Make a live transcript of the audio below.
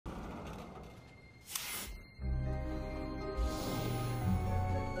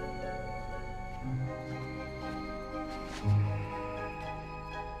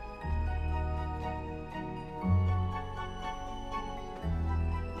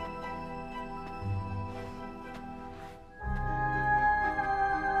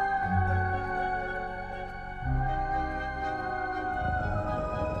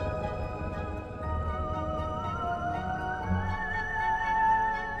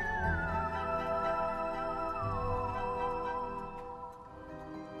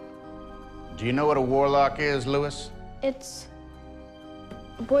Do you know what a warlock is, Lewis? It's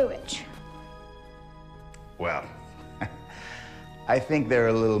a boy witch. Well, I think they're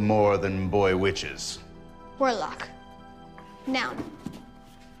a little more than boy witches. Warlock. Noun.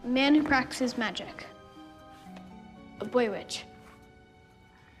 Man who practices magic. A boy witch.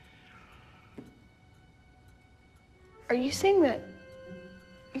 Are you saying that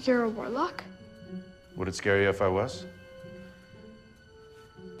you're a warlock? Would it scare you if I was?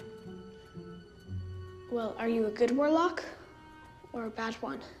 Well, are you a good warlock or a bad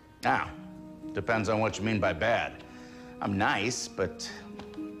one? Now, depends on what you mean by bad. I'm nice, but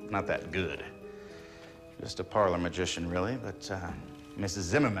not that good. Just a parlor magician, really, but Mrs.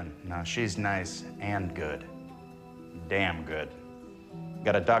 Zimmerman, no, she's nice and good. Damn good.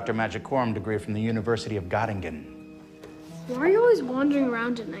 Got a Dr. Magicorum degree from the University of Göttingen. Why are you always wandering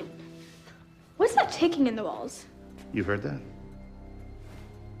around at night? What's that ticking in the walls? You've heard that?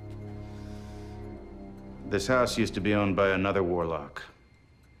 This house used to be owned by another warlock,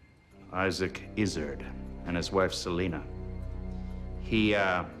 Isaac Izard, and his wife, Selena. He,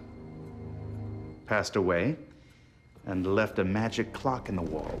 passed away and left a magic clock in the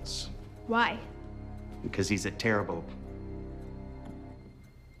walls. Why? Because he's a terrible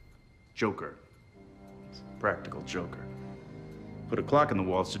joker. Practical joker. Put a clock in the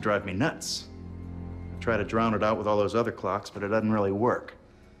walls to drive me nuts. I try to drown it out with all those other clocks, but it doesn't really work.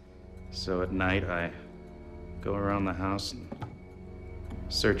 So at night, I go around the house and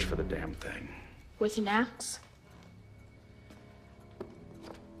search for the damn thing. With an axe?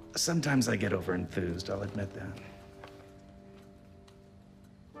 Sometimes I get over-enthused, I'll admit that.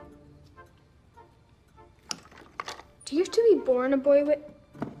 Do you have to be born a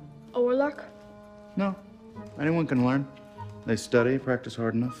warlock? No, anyone can learn. They study, practice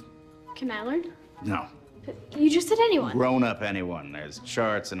hard enough. Can I learn? No. You just said anyone. Grown-up anyone. There's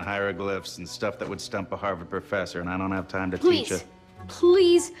charts and hieroglyphs and stuff that would stump a Harvard professor, and I don't have time to Please. teach it.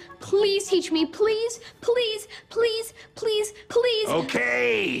 Please, please teach me. Please, please, please, please, please.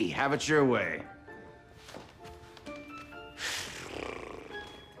 Okay, have it your way.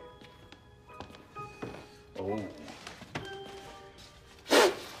 Oh.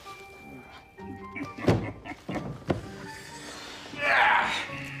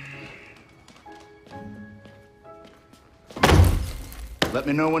 Let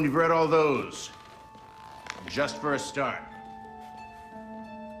me know when you've read all those. Just for a start.